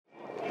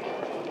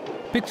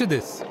Picture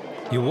this.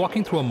 You're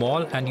walking through a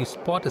mall and you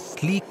spot a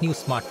sleek new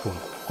smartphone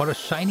or a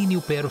shiny new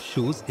pair of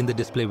shoes in the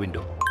display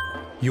window.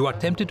 You are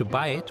tempted to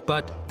buy it,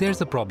 but there's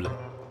a problem.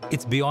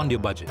 It's beyond your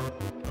budget.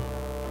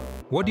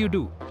 What do?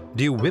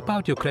 Do you whip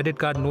out your credit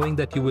card knowing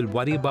that you will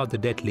worry about the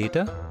debt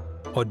later?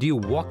 Or do you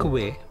walk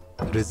away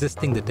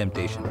resisting the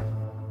temptation?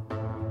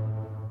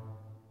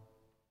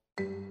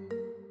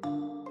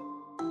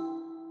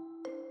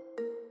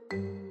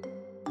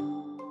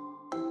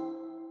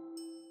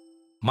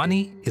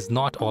 Money is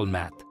not all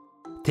math.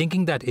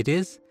 Thinking that it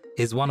is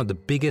one of the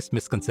biggest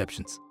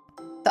misconceptions.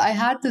 I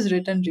had this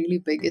written really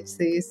big. It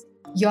says,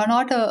 "You're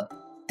not a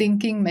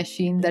thinking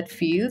machine that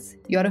feels,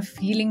 you're a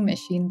feeling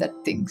machine that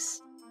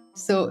thinks."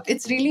 So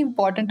it's really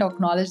important to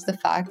acknowledge the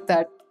fact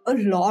that a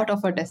lot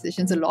of our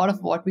decisions, a lot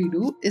of what we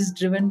do is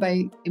driven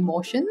by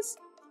emotions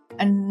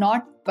and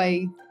not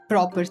by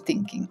proper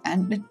thinking.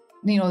 And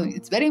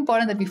it's very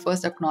important that we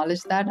first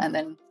acknowledge that and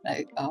then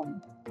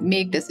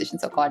make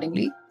decisions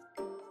accordingly.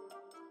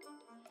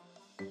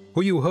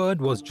 Who you heard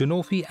was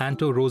Genofi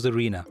Anto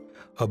Rosarina,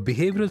 a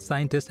behavioral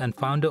scientist and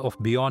founder of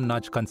Beyond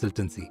Nudge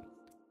Consultancy.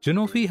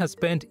 Genofi has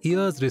spent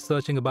years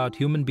researching about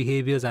human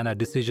behaviors and our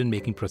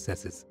decision-making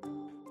processes.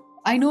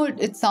 I know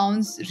it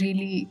sounds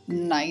really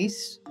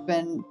nice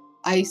when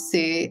I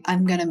say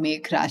I'm going to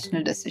make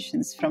rational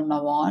decisions from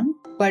now on,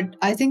 but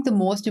I think the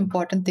most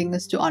important thing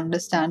is to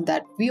understand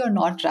that we are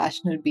not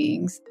rational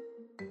beings.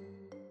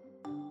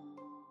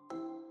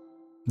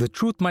 The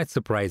truth might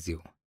surprise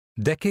you.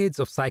 Decades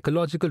of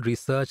psychological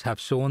research have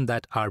shown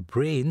that our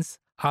brains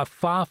are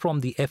far from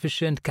the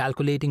efficient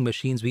calculating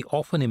machines we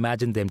often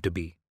imagine them to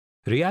be.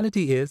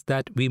 Reality is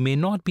that we may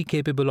not be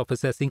capable of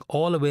assessing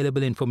all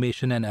available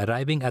information and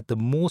arriving at the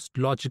most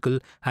logical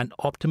and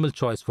optimal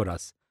choice for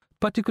us,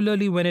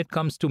 particularly when it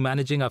comes to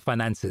managing our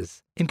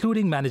finances,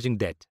 including managing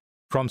debt.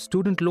 From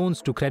student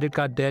loans to credit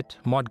card debt,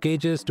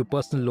 mortgages to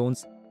personal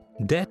loans,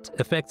 debt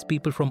affects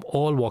people from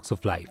all walks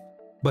of life.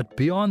 But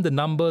beyond the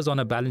numbers on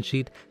a balance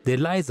sheet, there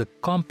lies a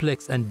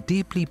complex and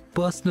deeply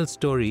personal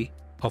story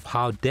of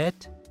how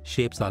debt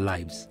shapes our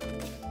lives.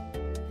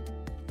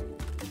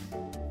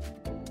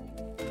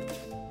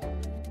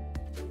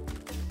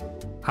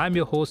 I'm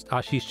your host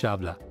Ashish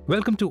Chawla.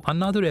 Welcome to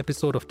another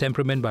episode of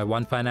Temperament by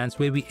One Finance,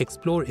 where we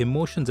explore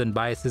emotions and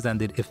biases and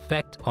their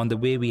effect on the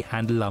way we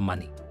handle our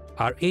money.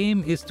 Our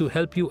aim is to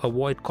help you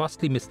avoid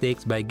costly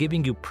mistakes by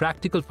giving you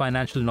practical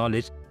financial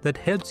knowledge that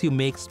helps you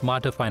make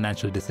smarter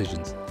financial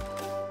decisions.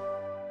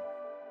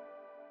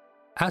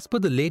 As per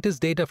the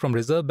latest data from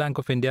Reserve Bank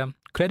of India,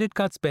 credit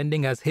card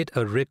spending has hit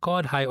a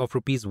record high of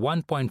Rs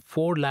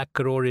 1.4 lakh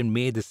crore in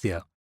May this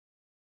year.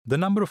 The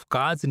number of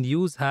cards in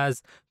use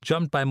has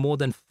jumped by more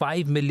than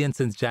 5 million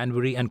since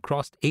January and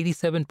crossed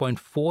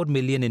 87.4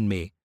 million in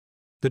May.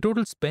 The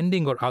total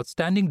spending or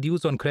outstanding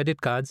dues on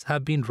credit cards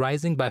have been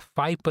rising by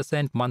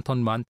 5% month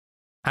on month,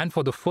 and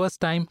for the first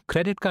time,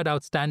 credit card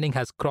outstanding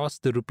has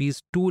crossed the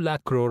Rs 2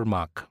 lakh crore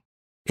mark.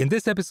 In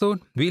this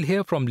episode, we'll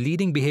hear from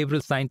leading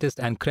behavioral scientist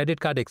and credit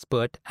card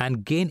expert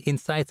and gain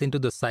insights into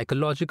the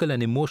psychological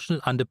and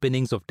emotional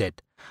underpinnings of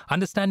debt,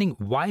 understanding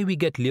why we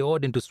get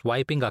lured into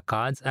swiping our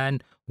cards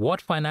and what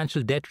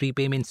financial debt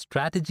repayment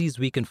strategies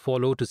we can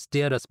follow to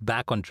steer us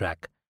back on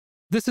track.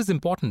 This is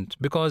important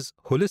because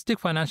holistic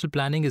financial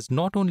planning is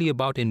not only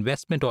about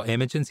investment or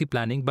emergency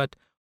planning, but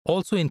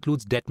also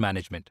includes debt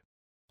management.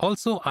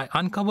 Also, I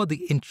uncover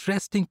the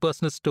interesting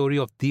personal story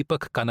of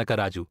Deepak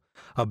Kanakaraju,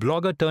 a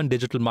blogger turned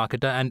digital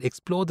marketer, and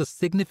explore the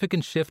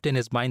significant shift in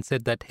his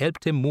mindset that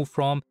helped him move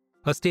from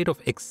a state of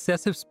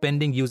excessive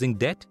spending using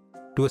debt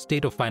to a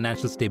state of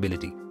financial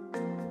stability.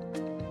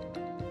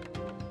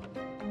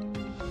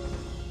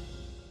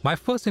 My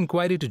first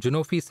inquiry to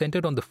Genofi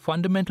centered on the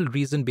fundamental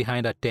reason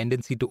behind our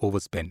tendency to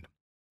overspend.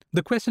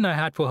 The question I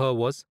had for her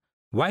was,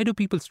 why do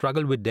people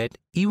struggle with debt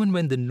even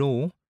when they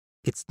know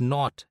it's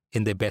not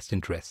in their best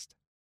interest?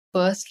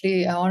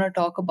 Firstly, I want to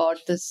talk about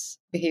this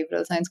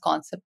behavioral science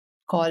concept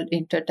called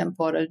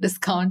intertemporal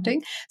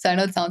discounting. So I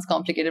know it sounds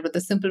complicated, but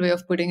the simple way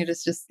of putting it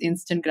is just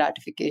instant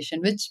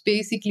gratification, which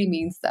basically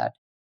means that,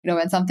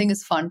 when something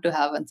is fun to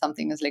have and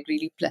something is like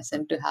really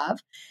pleasant to have,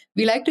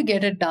 we like to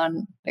get it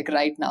done like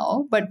right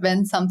now. But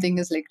when something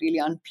is like really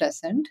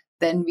unpleasant,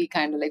 then we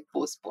kind of like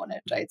postpone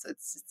it, right? So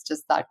it's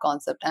just that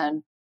concept.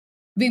 And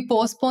we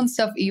postpone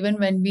stuff even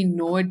when we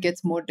know it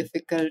gets more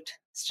difficult,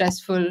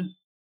 stressful,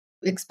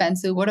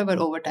 expensive, whatever,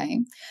 over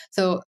time.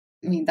 So,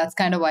 that's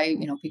kind of why,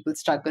 people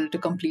struggle to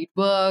complete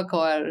work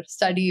or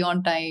study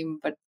on time,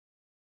 but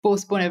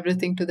postpone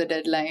everything to the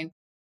deadline.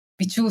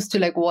 We choose to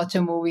like watch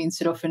a movie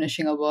instead of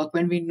finishing a work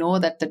when we know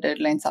that the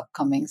deadline's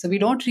upcoming. So we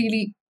don't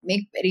really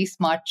make very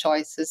smart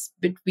choices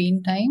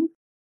between time.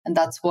 And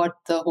that's what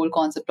the whole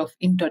concept of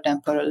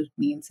intertemporal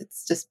means.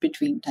 It's just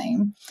between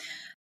time.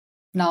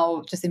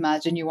 Now, just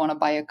imagine you want to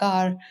buy a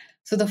car.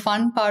 So the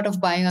fun part of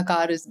buying a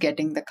car is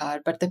getting the car,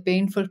 but the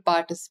painful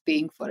part is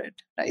paying for it,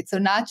 right? So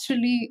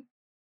naturally,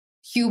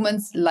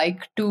 humans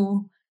like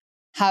to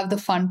have the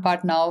fun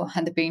part now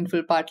and the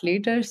painful part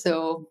later.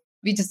 So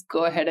we just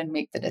go ahead and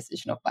make the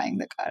decision of buying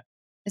the car,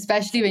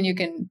 especially when you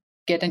can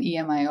get an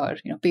EMI or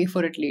pay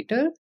for it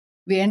later.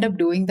 we end up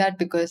doing that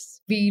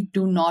because we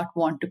do not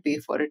want to pay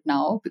for it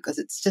now because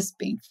it's just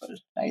painful,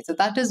 right? So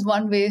that is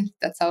one way.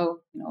 That's how,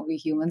 we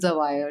humans are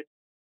wired.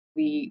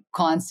 We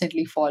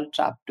constantly fall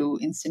trapped to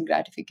instant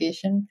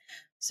gratification.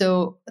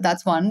 So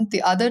that's one.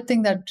 The other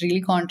thing that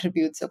really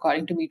contributes,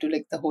 according to me, to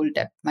like the whole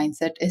debt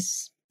mindset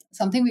is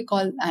something we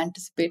call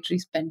anticipatory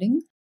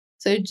spending.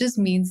 So it just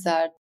means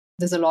that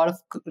there's a lot of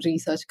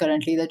research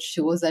currently that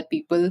shows that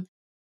people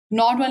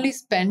not only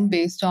spend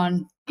based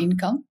on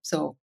income.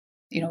 So,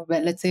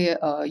 well, let's say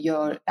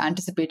you're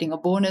anticipating a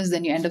bonus,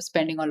 then you end up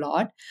spending a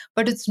lot.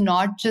 But it's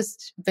not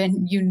just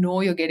when you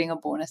know you're getting a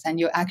bonus and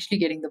you're actually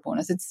getting the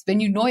bonus. It's when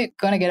you know you're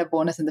going to get a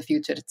bonus in the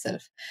future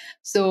itself.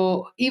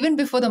 So even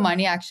before the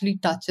money actually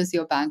touches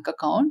your bank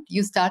account,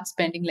 you start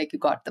spending like you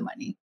got the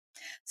money.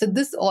 So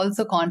this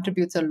also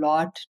contributes a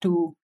lot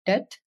to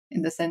debt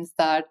in the sense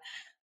that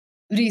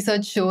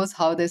research shows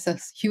how there's a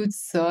huge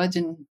surge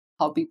in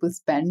how people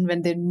spend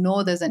when they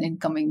know there's an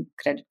incoming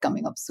credit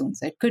coming up soon.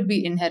 So it could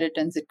be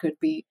inheritance, it could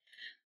be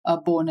a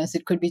bonus,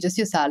 it could be just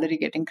your salary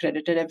getting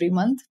credited every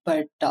month.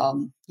 But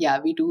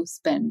we do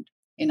spend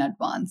in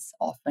advance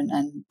often,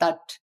 and that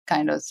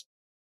kind of,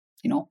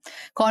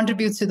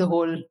 contributes to the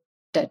whole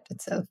debt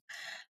itself.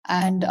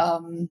 And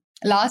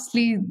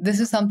lastly, this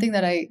is something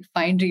that I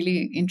find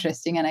really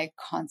interesting and I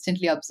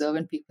constantly observe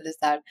in people is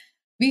that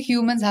we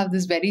humans have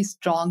this very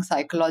strong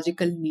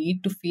psychological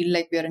need to feel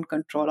like we are in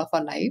control of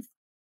our life.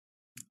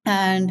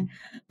 And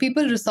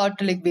people resort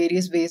to like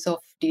various ways of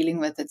dealing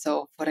with it.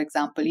 So, for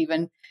example,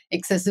 even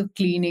excessive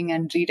cleaning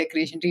and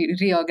redecoration,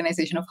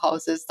 reorganization of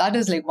houses, that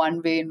is like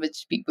one way in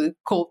which people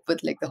cope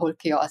with like the whole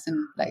chaos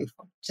in life,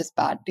 just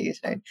bad days,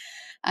 right?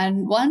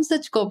 And one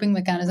such coping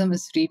mechanism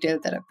is retail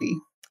therapy,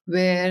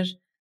 where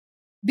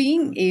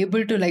being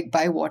able to like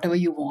buy whatever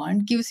you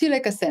want gives you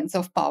like a sense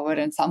of power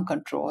and some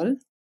control.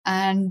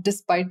 And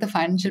despite the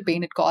financial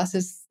pain it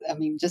causes,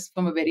 just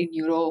from a very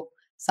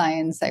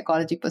neuroscience,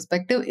 psychology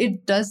perspective,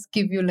 it does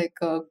give you like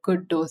a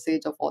good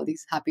dosage of all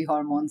these happy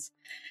hormones.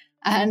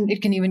 And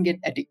it can even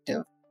get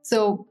addictive.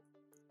 So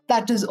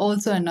that is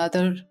also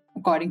another,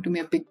 according to me,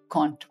 a big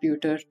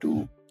contributor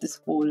to this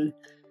whole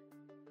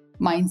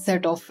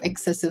mindset of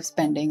excessive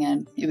spending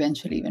and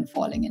eventually even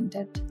falling in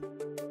debt.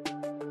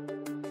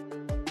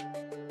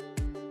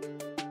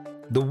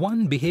 The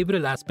one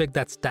behavioral aspect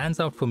that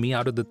stands out for me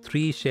out of the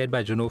three shared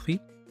by Janofi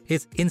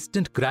is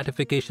instant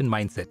gratification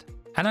mindset.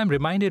 And I'm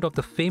reminded of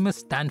the famous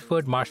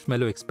Stanford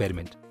marshmallow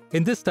experiment.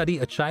 In this study,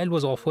 a child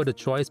was offered a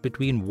choice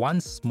between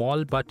one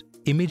small but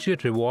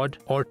immediate reward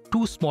or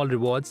two small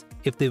rewards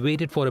if they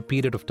waited for a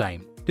period of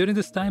time. During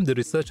this time, the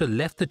researcher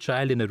left the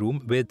child in a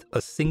room with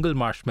a single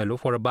marshmallow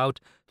for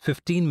about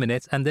 15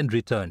 minutes and then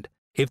returned.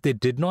 If they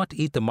did not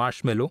eat the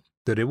marshmallow,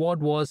 the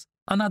reward was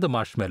another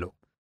marshmallow.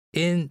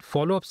 In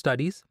follow-up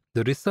studies,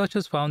 the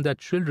researchers found that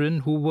children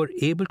who were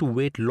able to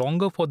wait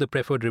longer for the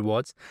preferred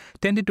rewards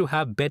tended to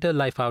have better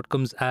life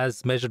outcomes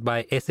as measured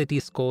by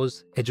SAT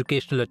scores,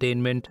 educational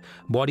attainment,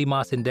 body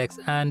mass index,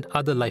 and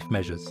other life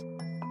measures.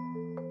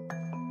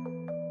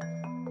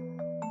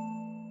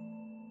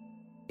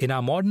 In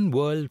our modern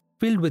world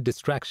filled with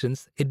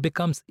distractions, it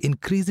becomes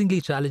increasingly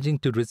challenging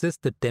to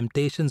resist the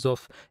temptations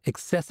of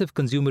excessive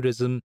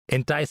consumerism,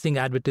 enticing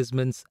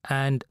advertisements,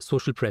 and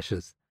social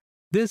pressures.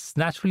 This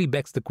naturally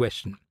begs the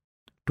question: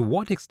 to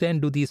what extent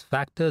do these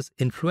factors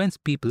influence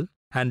people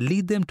and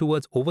lead them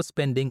towards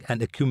overspending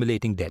and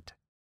accumulating debt?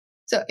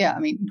 So,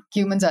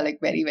 humans are like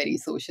very, very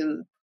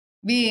social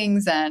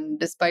beings. And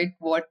despite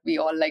what we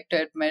all like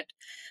to admit,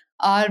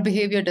 our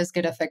behavior does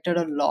get affected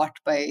a lot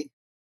by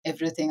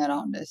everything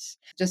around us.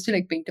 Just to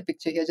like paint a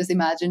picture here, just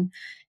imagine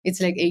it's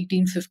like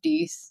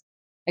 1850s.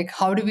 Like,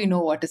 how do we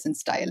know what is in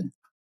style,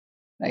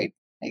 right?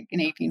 Like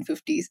in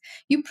 1850s,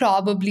 you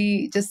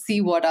probably just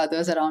see what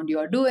others around you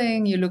are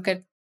doing. You look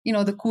at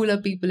the cooler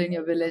people in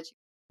your village,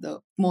 the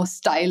most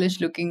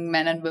stylish looking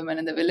men and women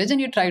in the village, and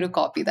you try to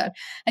copy that.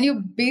 And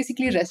you're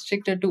basically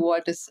restricted to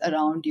what is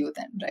around you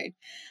then, right?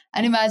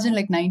 And imagine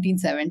like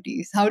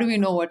 1970s. How do we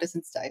know what is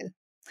in style?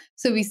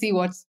 So we see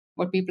what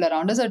people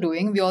around us are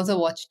doing. We also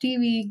watch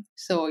TV.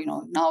 So,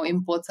 now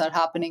imports are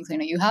happening. So,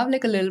 you have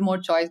like a little more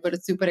choice, but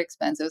it's super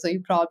expensive. So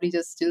you probably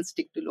just still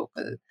stick to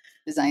local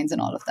designs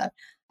and all of that.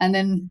 And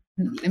then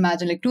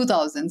imagine like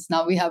 2000s.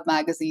 Now we have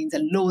magazines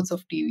and loads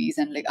of TVs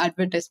and like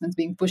advertisements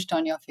being pushed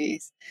on your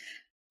face.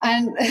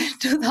 And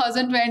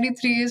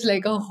 2023 is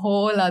like a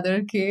whole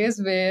other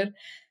case where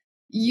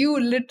you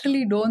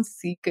literally don't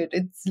seek it.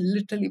 It's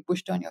literally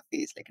pushed on your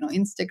face. Like,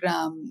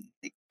 Instagram,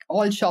 like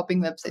all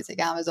shopping websites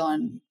like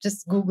Amazon,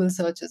 just Google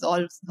searches,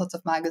 all sorts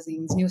of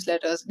magazines,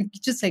 newsletters. You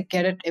just like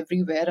get it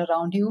everywhere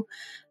around you.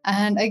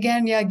 And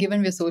again,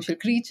 given we're social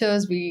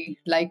creatures, we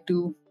like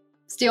to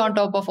stay on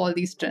top of all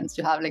these trends,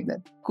 to have like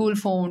that cool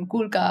phone,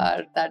 cool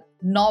car, that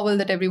novel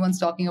that everyone's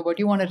talking about.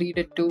 You want to read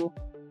it too.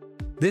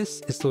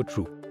 This is so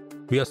true.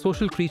 We are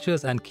social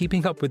creatures, and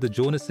keeping up with the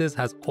Jonases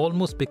has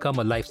almost become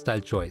a lifestyle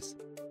choice.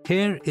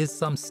 Here is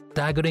some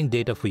staggering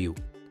data for you.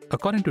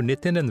 According to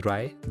Nityanand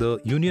Rai, the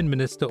Union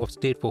Minister of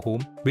State for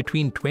Home,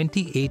 between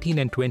 2018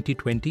 and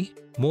 2020,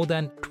 more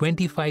than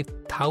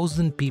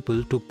 25,000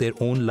 people took their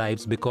own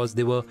lives because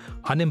they were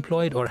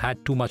unemployed or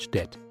had too much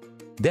debt.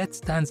 Debt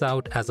stands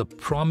out as a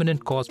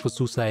prominent cause for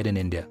suicide in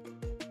India.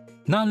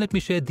 Now let me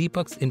share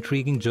Deepak's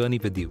intriguing journey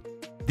with you.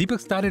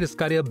 Deepak started his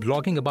career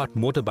blogging about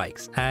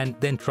motorbikes and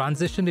then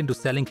transitioned into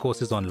selling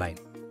courses online.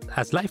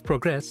 As life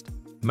progressed,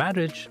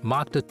 marriage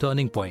marked a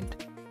turning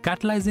point,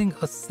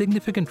 catalyzing a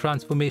significant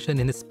transformation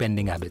in his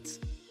spending habits.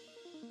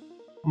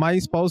 My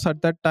spouse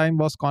at that time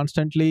was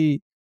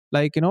constantly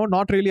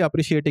not really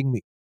appreciating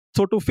me.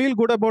 So to feel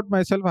good about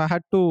myself, I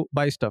had to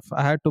buy stuff.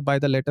 I had to buy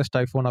the latest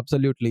iPhone,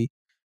 absolutely.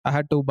 I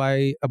had to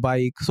buy a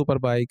bike, super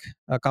bike,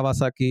 a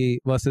Kawasaki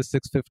versus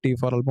 650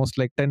 for almost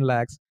like 10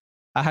 lakhs.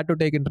 I had to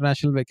take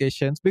international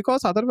vacations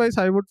because otherwise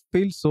I would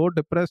feel so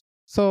depressed.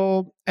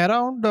 So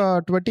around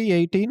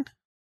 2018,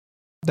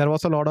 there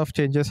was a lot of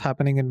changes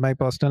happening in my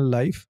personal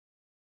life.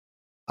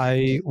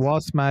 I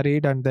was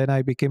married and then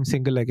I became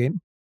single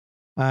again.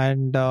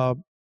 And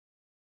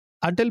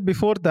until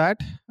before that,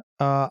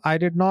 I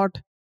did not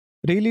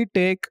really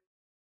take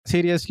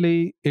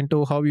seriously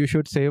into how you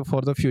should save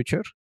for the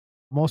future.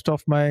 Most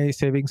of my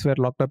savings were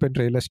locked up in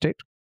real estate.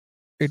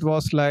 It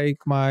was like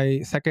my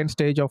second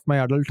stage of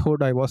my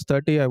adulthood. I was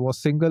 30, I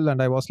was single, and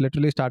I was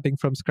literally starting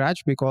from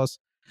scratch because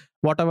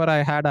whatever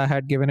I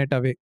had given it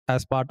away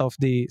as part of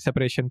the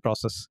separation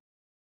process.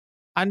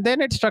 And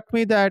then it struck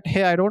me that,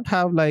 hey, I don't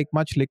have like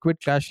much liquid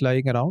cash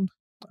lying around.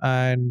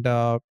 And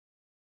I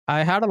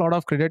had a lot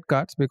of credit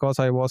cards because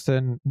I was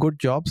in good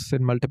jobs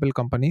in multiple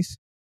companies.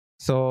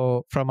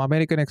 So from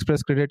American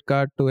Express credit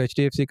card to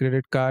HDFC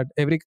credit card,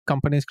 every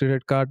company's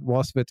credit card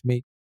was with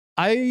me.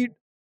 I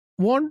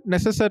won't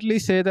necessarily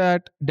say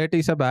that debt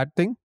is a bad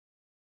thing.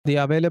 The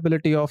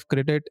availability of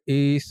credit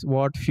is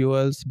what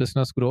fuels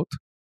business growth.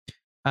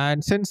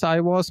 And since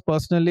I was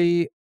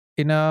personally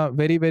in a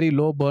very, very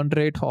low burn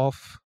rate of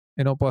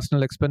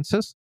personal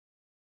expenses,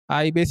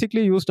 I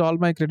basically used all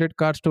my credit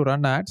cards to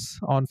run ads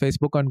on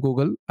Facebook and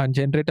Google and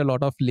generate a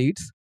lot of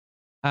leads.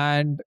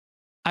 And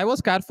I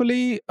was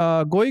carefully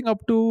going up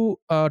to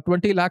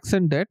 20 lakhs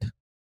in debt.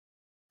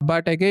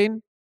 But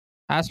again,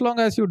 as long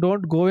as you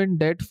don't go in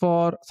debt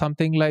for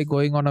something like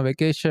going on a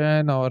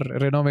vacation or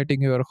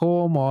renovating your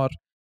home or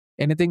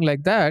anything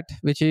like that,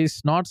 which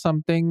is not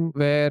something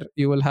where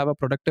you will have a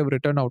productive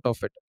return out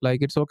of it.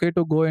 Like it's okay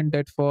to go in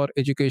debt for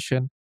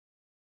education,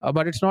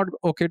 but it's not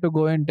okay to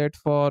go in debt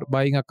for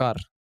buying a car,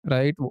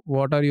 right?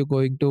 What are you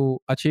going to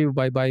achieve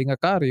by buying a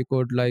car? You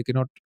could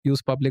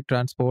use public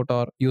transport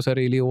or use a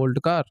really old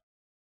car.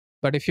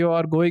 But if you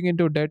are going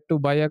into debt to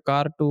buy a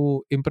car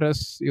to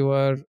impress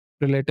your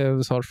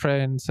relatives or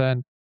friends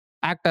and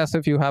act as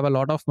if you have a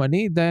lot of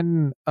money,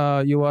 then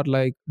you are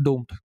like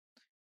doomed.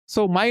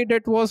 So my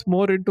debt was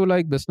more into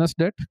like business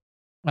debt,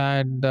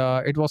 and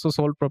it was a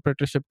sole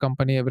proprietorship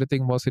company.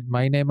 Everything was in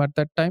my name at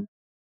that time.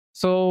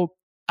 So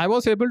I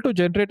was able to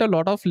generate a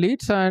lot of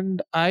leads,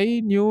 and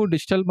I knew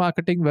digital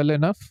marketing well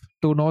enough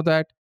to know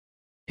that,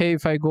 hey,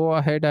 if I go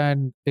ahead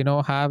and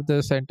have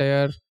this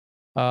entire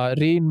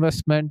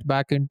reinvestment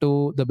back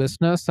into the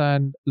business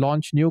and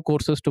launch new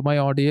courses to my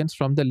audience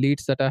from the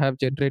leads that I have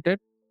generated,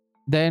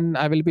 then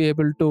I will be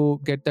able to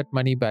get that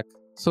money back.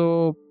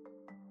 So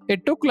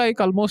it took like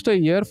almost a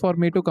year for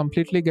me to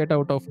completely get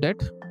out of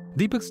debt.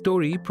 Deepak's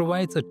story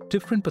provides a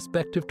different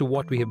perspective to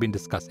what we have been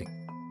discussing.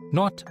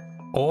 Not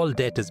all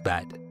debt is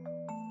bad.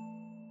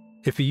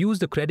 If we use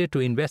the credit to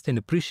invest in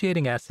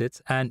appreciating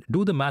assets and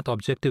do the math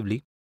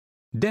objectively,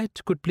 debt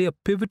could play a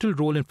pivotal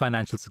role in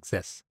financial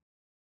success.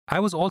 I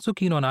was also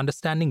keen on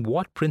understanding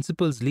what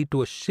principles lead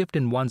to a shift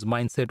in one's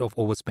mindset of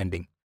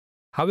overspending.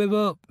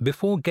 However,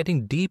 before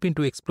getting deep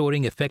into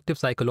exploring effective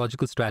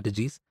psychological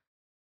strategies,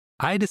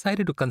 I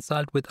decided to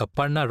consult with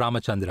Aparna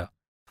Ramachandra,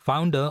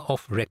 founder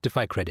of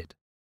Rectify Credit.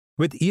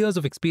 With years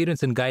of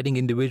experience in guiding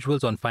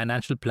individuals on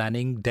financial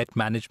planning, debt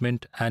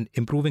management, and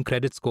improving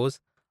credit scores,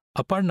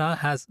 Aparna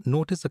has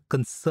noticed a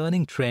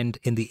concerning trend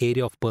in the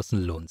area of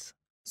personal loans.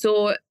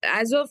 So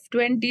as of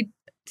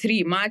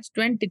March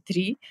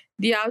 23,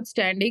 the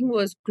outstanding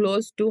was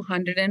close to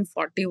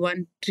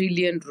 141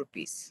 trillion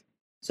rupees.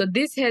 So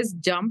this has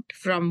jumped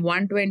from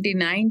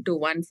 129 to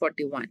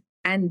 141.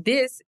 And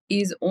this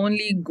is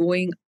only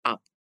going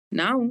up.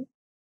 Now,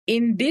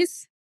 in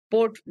this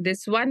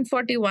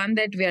 141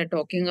 that we are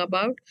talking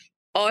about,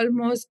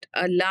 almost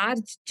a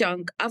large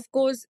chunk, of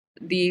course,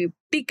 the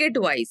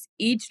ticket-wise,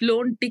 each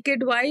loan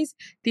ticket-wise,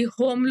 the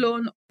home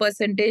loan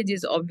percentage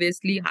is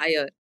obviously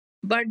higher.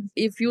 But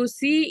if you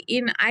see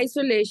in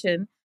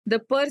isolation, the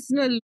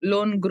personal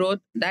loan growth,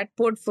 that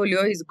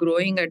portfolio is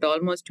growing at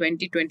almost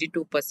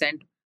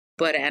 22%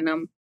 per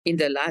annum in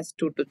the last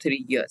 2 to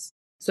 3 years.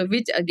 So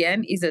which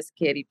again is a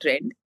scary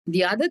trend.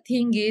 The other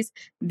thing is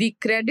the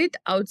credit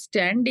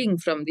outstanding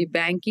from the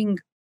banking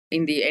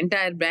in the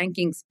entire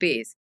banking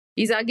space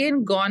is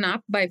again gone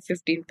up by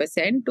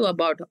 15% to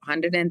about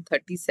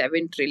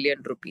 137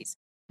 trillion rupees.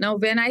 Now,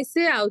 when I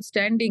say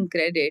outstanding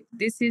credit,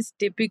 this is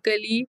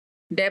typically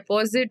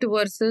deposit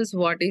versus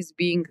what is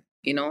being,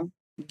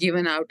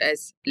 given out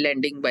as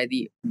lending by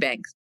the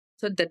banks.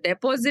 So the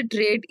deposit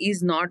rate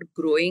is not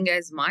growing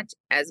as much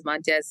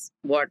as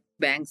what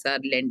banks are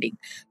lending.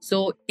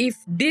 So if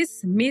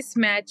this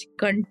mismatch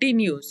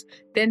continues,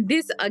 then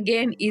this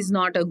again is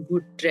not a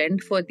good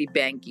trend for the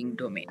banking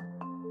domain.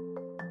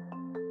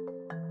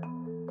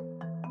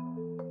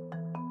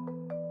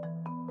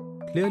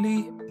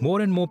 Clearly,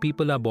 more and more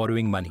people are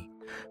borrowing money.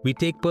 We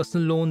take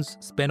personal loans,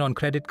 spend on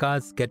credit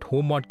cards, get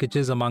home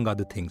mortgages, among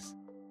other things.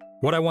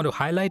 What I want to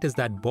highlight is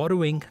that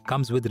borrowing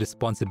comes with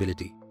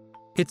responsibility.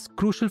 It's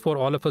crucial for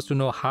all of us to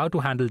know how to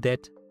handle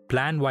debt,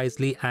 plan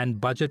wisely, and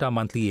budget our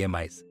monthly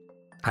EMIs.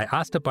 I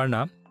asked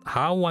Aparna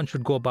how one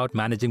should go about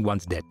managing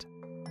one's debt.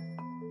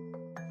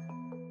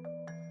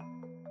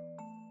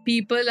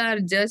 People are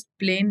just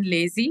plain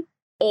lazy,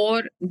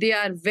 or they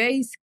are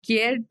very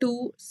scared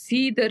to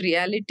see the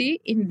reality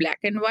in black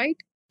and white.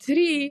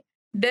 3,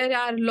 there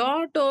are a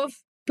lot of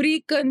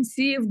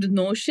preconceived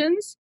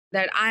notions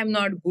that I am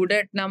not good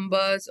at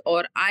numbers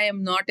or I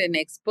am not an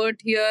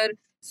expert here.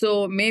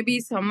 So maybe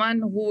someone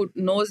who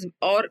knows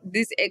or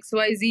this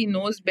XYZ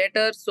knows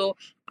better. So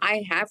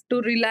I have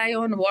to rely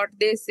on what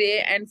they say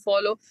and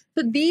follow.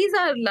 So these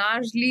are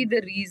largely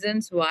the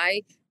reasons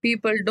why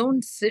people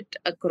don't sit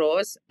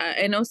across,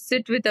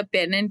 sit with a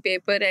pen and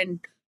paper and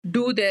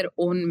do their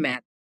own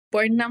math.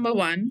 Point number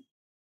 1,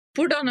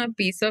 put on a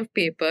piece of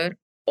paper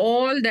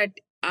all that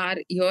are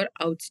your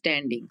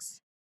outstandings.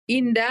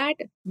 In that,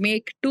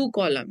 make 2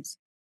 columns.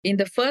 In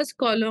the first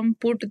column,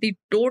 put the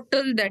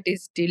total that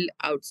is still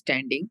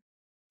outstanding.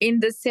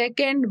 In the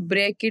second,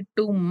 break it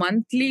to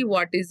monthly,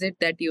 what is it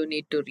that you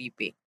need to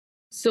repay.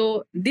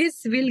 So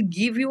this will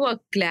give you a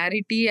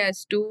clarity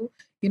as to,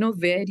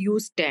 where you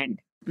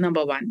stand,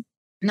 number 1.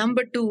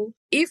 Number 2,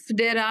 if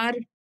there are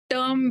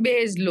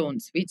term-based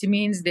loans, which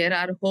means there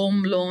are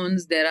home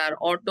loans, there are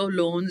auto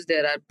loans,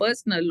 there are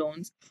personal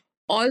loans,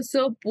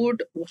 also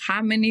put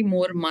how many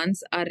more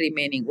months are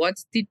remaining,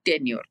 what's the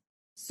tenure.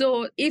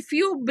 So if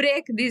you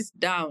break this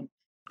down,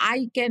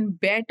 I can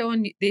bet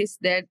on this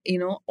that,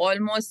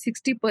 almost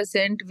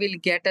 60% will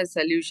get a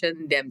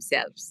solution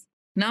themselves.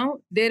 Now,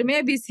 there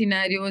may be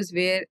scenarios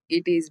where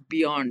it is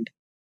beyond.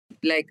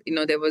 Like,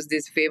 there was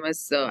this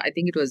famous, I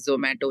think it was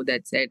Zomato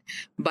that said,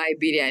 buy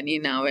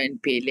biryani now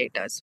and pay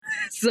later.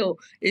 So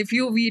if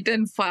you've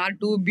eaten far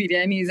too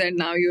biryanis and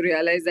now you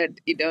realize that,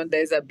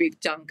 there's a big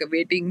chunk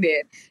waiting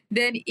there,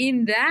 then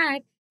in that,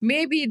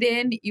 maybe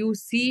then you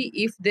see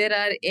if there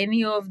are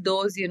any of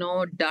those,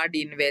 dud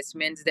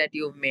investments that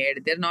you've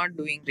made, they're not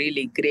doing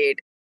really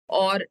great,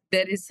 or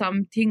there is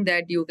something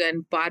that you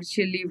can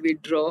partially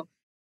withdraw.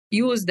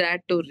 Use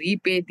that to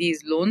repay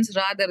these loans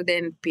rather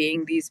than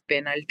paying these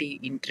penalty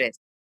interest.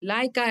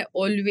 Like I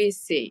always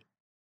say,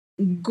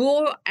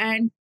 go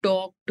and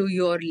talk to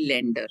your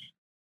lender.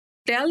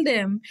 Tell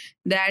them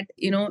that,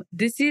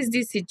 this is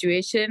the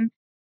situation.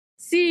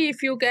 See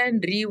if you can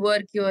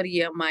rework your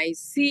EMI.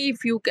 See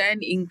if you can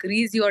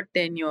increase your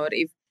tenure.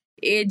 If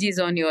age is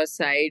on your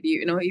side,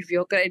 if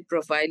your credit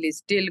profile is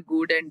still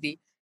good and the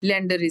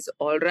lender is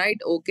all right,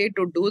 okay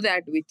to do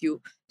that with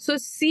you. So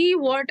see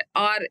what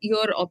are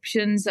your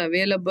options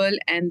available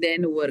and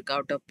then work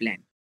out a plan.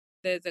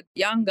 There's a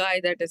young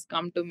guy that has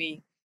come to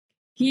me.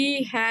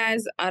 He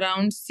has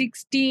around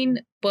 16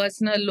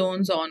 personal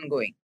loans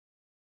ongoing.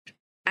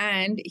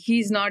 And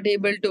he's not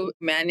able to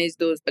manage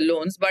those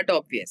loans, but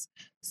obvious.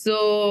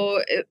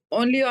 So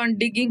only on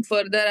digging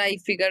further, I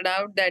figured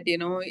out that,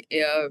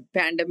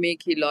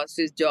 pandemic, he lost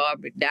his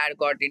job. Dad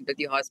got into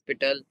the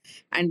hospital.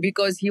 And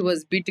because he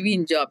was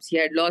between jobs, he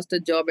had lost a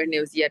job and he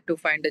was yet to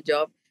find a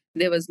job.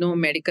 There was no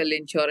medical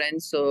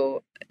insurance.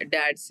 So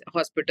dad's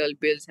hospital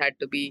bills had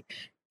to be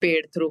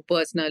paid through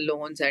personal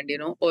loans and,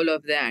 all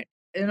of that.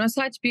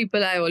 Such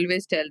people, I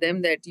always tell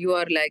them that you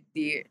are like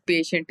the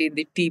patient in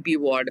the TB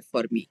ward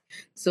for me.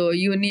 So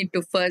you need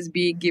to first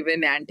be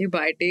given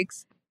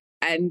antibiotics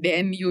and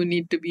then you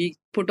need to be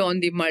put on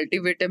the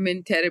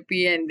multivitamin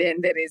therapy and then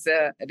there is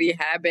a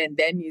rehab and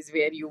then is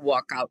where you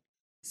walk out.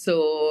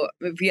 So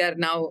we are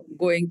now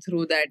going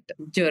through that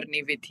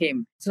journey with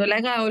him. So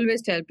like I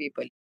always tell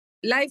people,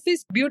 life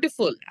is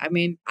beautiful. I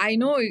mean, I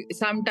know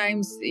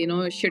sometimes,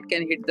 shit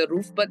can hit the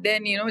roof, but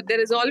then, there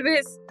is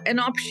always an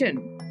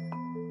option.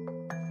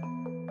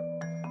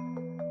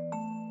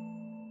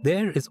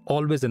 There is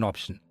always an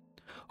option.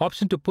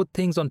 Option to put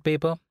things on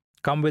paper,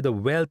 come with a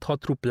well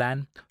thought through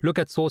plan, look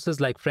at sources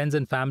like friends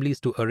and families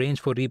to arrange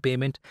for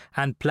repayment,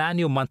 and plan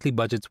your monthly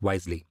budgets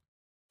wisely.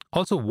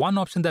 Also, one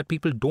option that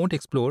people don't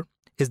explore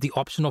is the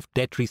option of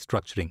debt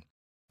restructuring.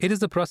 It is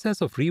the process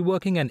of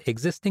reworking an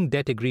existing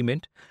debt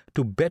agreement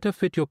to better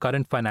fit your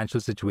current financial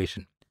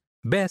situation.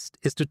 Best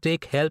is to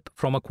take help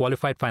from a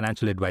qualified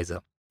financial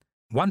advisor.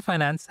 One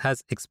Finance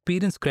has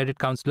experienced credit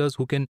counselors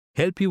who can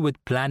help you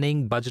with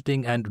planning,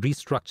 budgeting, and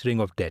restructuring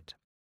of debt.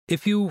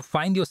 If you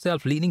find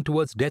yourself leaning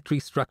towards debt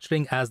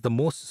restructuring as the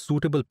most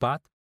suitable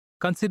path,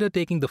 consider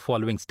taking the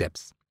following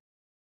steps.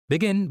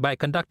 Begin by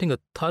conducting a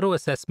thorough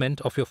assessment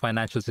of your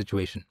financial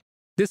situation.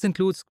 This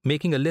includes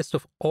making a list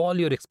of all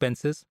your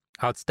expenses,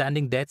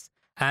 outstanding debts,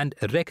 and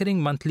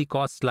recurring monthly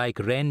costs like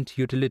rent,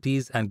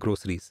 utilities, and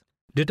groceries.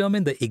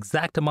 Determine the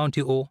exact amount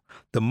you owe,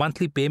 the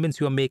monthly payments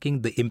you are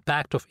making, the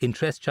impact of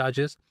interest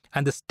charges,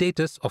 and the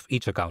status of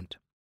each account.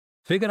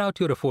 Figure out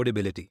your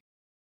affordability.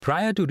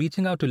 Prior to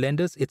reaching out to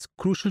lenders, it's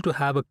crucial to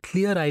have a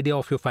clear idea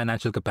of your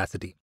financial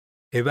capacity.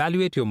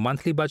 Evaluate your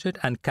monthly budget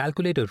and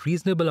calculate a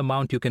reasonable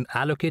amount you can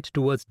allocate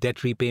towards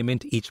debt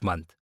repayment each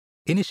month.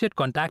 Initiate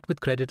contact with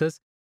creditors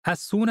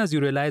as soon as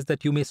you realize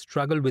that you may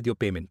struggle with your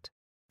payment.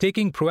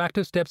 Taking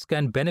proactive steps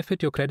can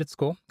benefit your credit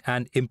score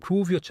and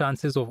improve your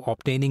chances of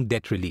obtaining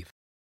debt relief.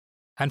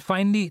 And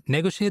finally,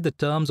 negotiate the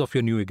terms of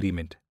your new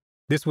agreement.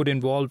 This would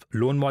involve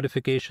loan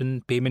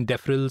modification, payment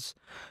deferrals,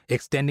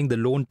 extending the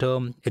loan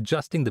term,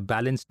 adjusting the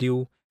balance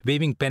due,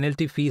 waiving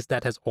penalty fees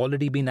that has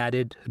already been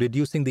added,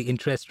 reducing the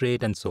interest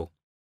rate, and so.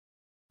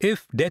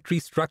 If debt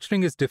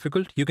restructuring is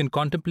difficult, you can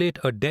contemplate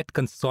a debt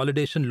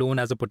consolidation loan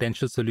as a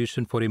potential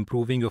solution for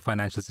improving your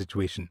financial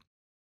situation.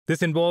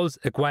 This involves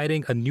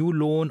acquiring a new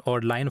loan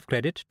or line of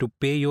credit to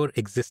pay your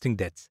existing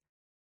debts.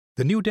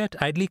 The new debt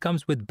ideally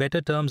comes with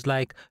better terms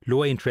like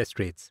lower interest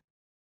rates.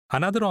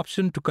 Another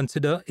option to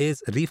consider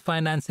is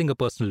refinancing a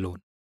personal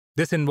loan.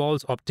 This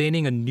involves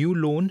obtaining a new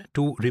loan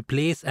to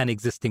replace an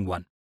existing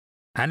one.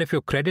 And if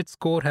your credit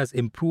score has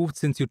improved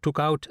since you took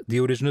out the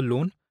original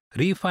loan,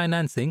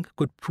 refinancing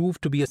could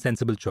prove to be a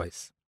sensible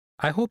choice.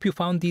 I hope you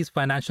found these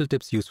financial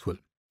tips useful.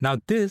 Now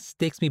this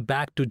takes me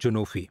back to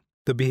Jonofi,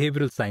 the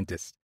behavioral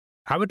scientist.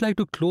 I would like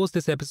to close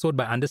this episode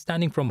by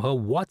understanding from her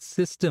what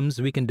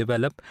systems we can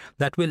develop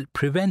that will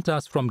prevent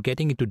us from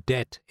getting into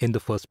debt in the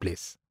first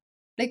place.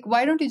 Like,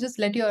 why don't you just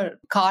let your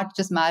cart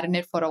just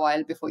marinate for a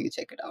while before you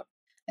check it out?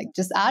 Like,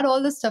 just add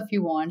all the stuff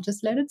you want,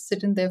 just let it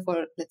sit in there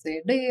for, let's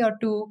say, a day or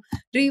two,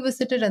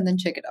 revisit it and then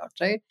check it out,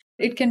 right?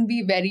 It can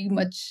be very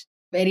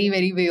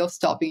way of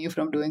stopping you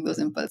from doing those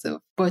impulsive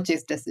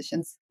purchase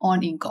decisions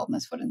on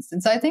e-commerce, for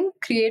instance. So I think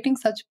creating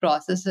such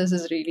processes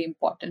is really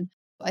important.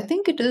 I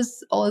think it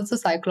is also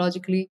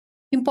psychologically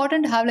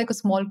important to have like a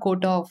small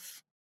quota of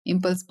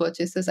impulse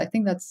purchases. I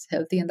think that's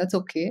healthy and that's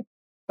okay.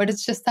 But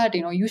it's just that,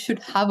 you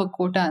should have a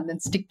quota and then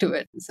stick to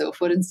it. So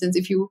for instance,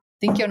 if you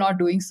think you're not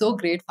doing so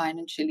great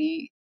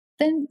financially,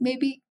 then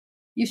maybe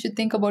you should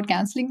think about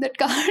canceling that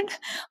card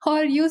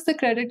or use the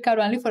credit card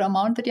only for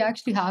amount that you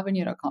actually have in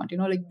your account.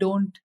 Like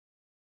don't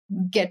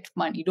get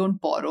money, don't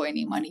borrow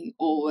any money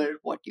over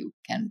what you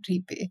can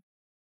repay.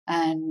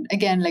 And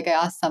again, like I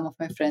asked some of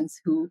my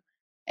friends who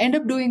end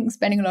up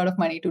spending a lot of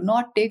money to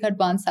not take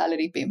advance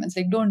salary payments,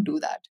 like don't do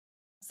that.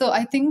 So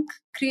I think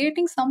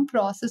creating some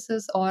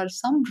processes or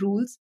some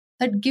rules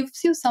that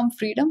gives you some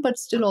freedom, but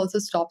still also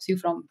stops you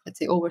from, let's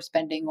say,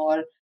 overspending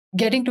or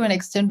getting to an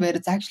extent where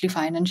it's actually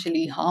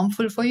financially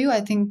harmful for you.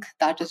 I think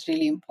that is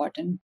really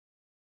important.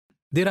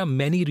 There are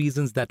many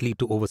reasons that lead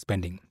to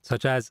overspending,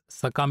 such as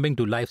succumbing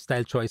to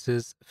lifestyle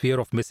choices, fear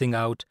of missing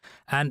out,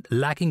 and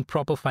lacking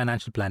proper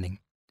financial planning.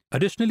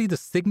 Additionally, the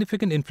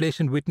significant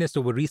inflation witnessed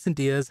over recent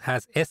years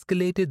has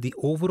escalated the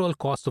overall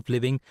cost of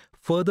living,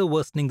 further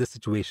worsening the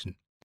situation.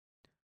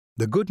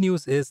 The good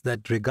news is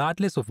that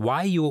regardless of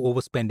why you are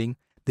overspending,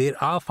 there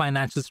are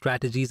financial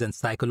strategies and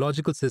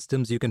psychological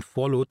systems you can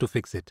follow to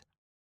fix it.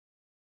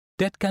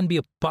 Debt can be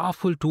a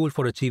powerful tool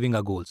for achieving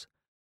our goals,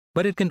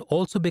 but it can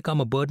also become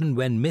a burden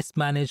when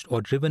mismanaged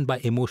or driven by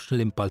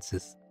emotional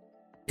impulses.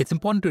 It's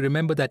important to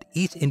remember that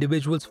each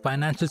individual's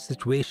financial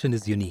situation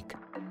is unique.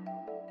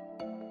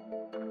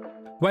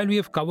 While we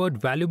have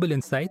covered valuable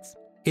insights,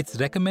 it's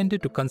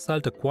recommended to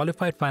consult a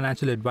qualified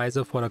financial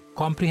advisor for a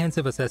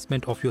comprehensive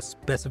assessment of your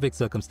specific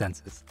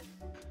circumstances.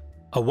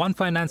 A One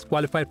Finance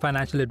qualified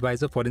financial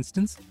advisor, for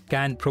instance,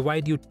 can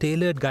provide you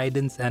tailored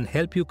guidance and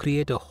help you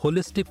create a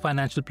holistic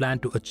financial plan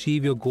to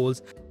achieve your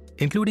goals,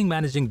 including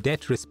managing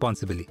debt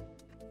responsibly.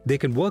 They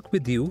can work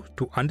with you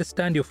to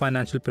understand your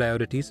financial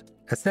priorities,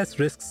 assess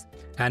risks,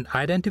 and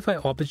identify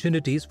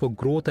opportunities for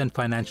growth and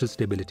financial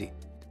stability.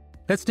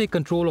 Let's take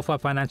control of our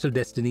financial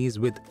destinies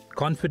with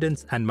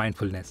confidence and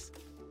mindfulness.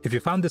 If you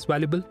found this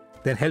valuable,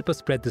 then help us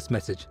spread this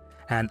message.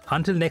 And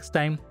until next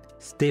time,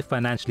 stay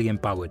financially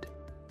empowered.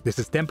 This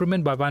is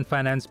Temperament by One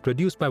Finance,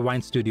 produced by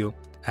Wine Studio,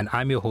 and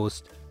I'm your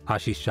host,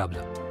 Ashish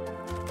Chavla.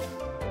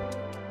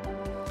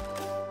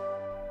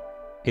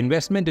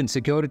 Investment in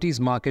securities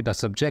market are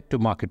subject to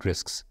market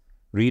risks.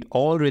 Read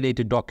all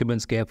related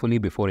documents carefully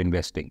before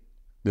investing.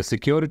 The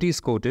securities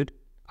quoted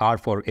are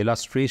for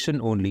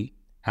illustration only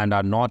and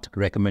are not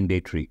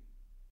recommendatory.